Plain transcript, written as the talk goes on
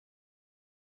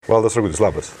Valdas Ragutis,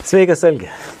 labas. Sveikas, Algi.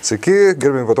 Sveiki,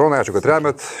 gerbimi patronai, ačiū, kad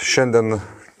remėt. Šiandien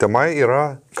tema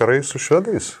yra karai su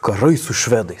švedais. Karai su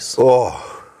švedais. O,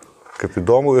 kaip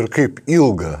įdomu ir kaip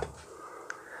ilga.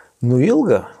 Nu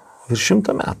ilga, virš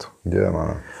 100 metų. Diena.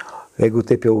 Jeigu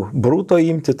taip jau bruto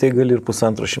imti, tai gali ir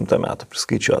 150 metų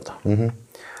priskaičiuoti.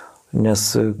 Nes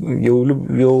jau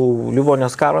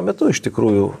Livonijos karo metu iš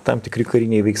tikrųjų tam tikri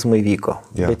kariniai veiksmai vyko.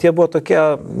 Bet jie buvo tokie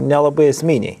nelabai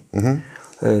esminiai.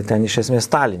 Ten iš esmės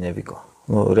Stalinė vyko.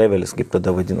 Revelis, kaip tada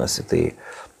vadinasi, tai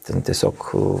ten tiesiog,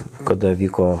 kada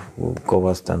vyko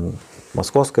kovas ten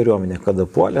Maskvos kariuomenė, kada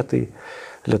puolė, tai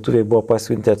lietuviai buvo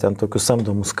pasvintę ten tokius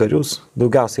samdomus karius,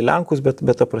 daugiausiai Lenkus, bet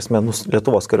ta prasme,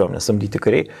 Lietuvos kariuomenė samdyti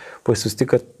kariai,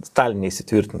 pasiųsti, kad Stalinė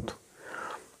įsitvirtintų.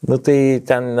 Nu tai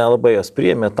ten nelabai jos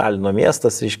priėmė, Talino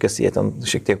miestas, reiškia, jie ten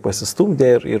šiek tiek pasistumdė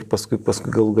ir paskui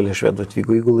galų galę švedų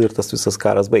atvyko įgulą ir tas visas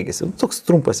karas baigėsi. Toks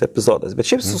trumpas epizodas, bet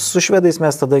šiaip su švedais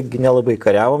mes tada nelabai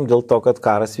kariavom dėl to, kad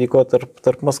karas vyko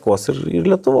tarp Maskvos ir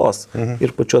Lietuvos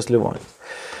ir pačios Livonijos.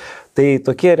 Tai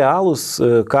tokie realūs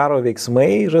karo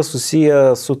veiksmai yra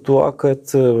susiję su tuo,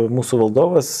 kad mūsų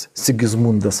valdovas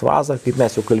Sigismundas Vaza, kaip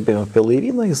mes jau kalbėjome apie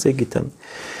laivyną, jisaigi ten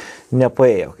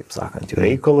nepaėjo, kaip sakant, jų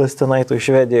reikalas tenai to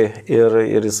Švedijoje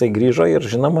ir jisai grįžo ir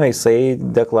žinoma, jisai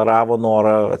deklaravo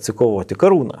norą atsikovoti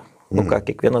karūną. Nu ką,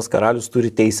 kiekvienas karalius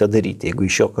turi teisę daryti, jeigu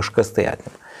iš jo kažkas tai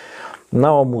atėmė.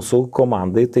 Na, o mūsų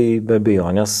komandai tai be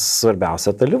abejonės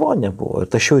svarbiausia ta Livonija buvo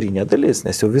ir ta šiaurinė dalis,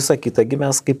 nes jau visą kitą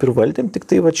mes kaip ir valdėm, tik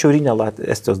tai va šiaurinė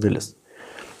Estijos dalis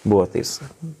buvo tais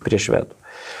prie švedų.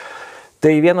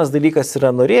 Tai vienas dalykas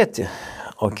yra norėti,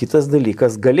 o kitas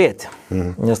dalykas galėti.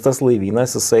 Nes tas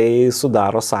laivynas, jisai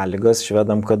sudaro sąlygas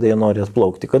švedam, kada jie nori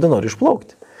atplaukti, kada nori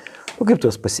išplaukti. O kaip tu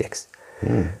juos pasieksi?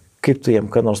 Kaip tu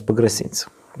jiem ką nors pagrasinsi?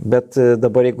 Bet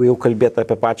dabar, jeigu jau kalbėti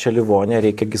apie pačią Livoniją,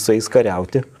 reikia su jais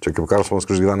kariauti. Čia kaip Karlsonas,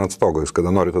 kuris gyvena ant stogo, jis kada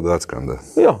nori, tada atskrenda.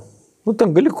 Jo, nu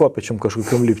ten gali kopečiam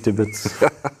kažkokiam lipti, bet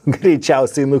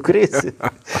greičiausiai nukrisi.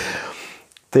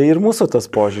 Tai ir mūsų tas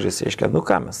požiūris, reiškia, nu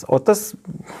ką mes. O tas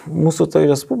mūsų toj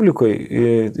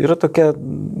Respublikoje yra tokia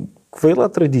kvaila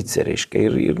tradicija, reiškia,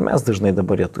 ir mes dažnai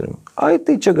dabar ją turim. Ai,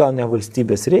 tai čia gal ne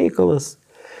valstybės reikalas.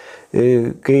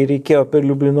 Kai reikėjo per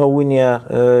Liublino uniją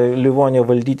Livoniją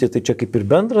valdyti, tai čia kaip ir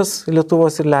bendras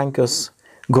Lietuvos ir Lenkijos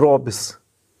grobis,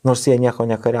 nors jie nieko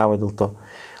nekariavo dėl to.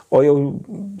 O jau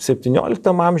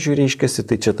 17 amžiuje reiškiasi,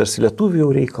 tai čia tarsi lietuvių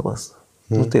reikalas.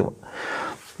 Nu tai va.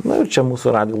 Na ir čia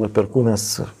mūsų Radvila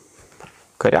Perkūnas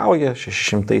kariauja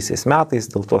 600 metais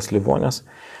dėl tos Livonijos.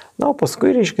 Na, o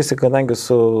paskui, reiškiasi, kadangi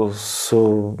su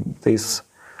tais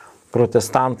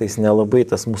protestantais nelabai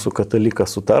tas mūsų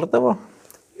katalikas sutardavo,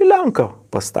 į Lenką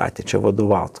pastatė čia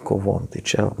vadovauti kovom. Tai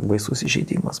čia baisus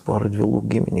įžeidimas buvo Radvilų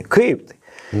giminį. Kaip tai?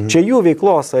 Čia jų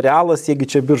veiklos arealas, jeigu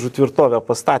čia Biržų tvirtovę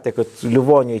pastatė, kad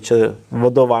Livonijai čia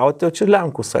vadovauti, o čia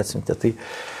Lenkus atsiuntė.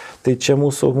 Tai čia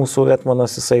mūsų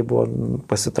etmonas jisai buvo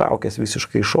pasitraukęs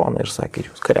visiškai į šoną ir sakė,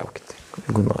 jūs kariaukite,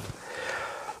 jeigu nori.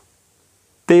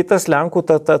 Tai tas Lenkų,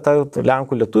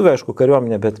 Lenkų lietuvė, aišku,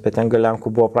 kariuomenė, bet ten gal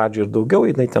Lenkų buvo pradžioje ir daugiau,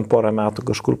 jinai ten porą metų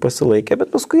kažkur pasilaikė, bet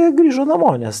paskui jie grįžo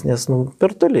namo, nes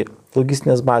per toli,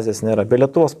 logistinės bazės nėra. Be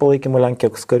Lietuvos palaikymo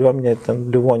Lenkijos kariuomenė ten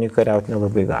Livonijai kariauti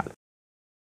nelabai gali.